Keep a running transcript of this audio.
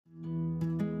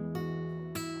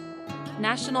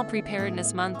National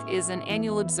Preparedness Month is an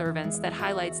annual observance that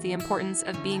highlights the importance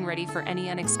of being ready for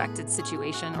any unexpected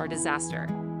situation or disaster.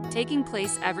 Taking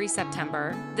place every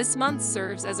September, this month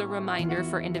serves as a reminder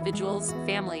for individuals,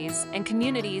 families, and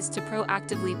communities to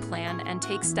proactively plan and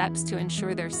take steps to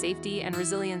ensure their safety and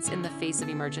resilience in the face of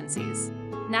emergencies.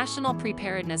 National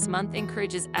Preparedness Month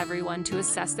encourages everyone to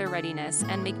assess their readiness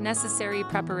and make necessary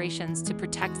preparations to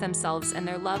protect themselves and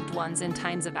their loved ones in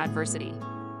times of adversity.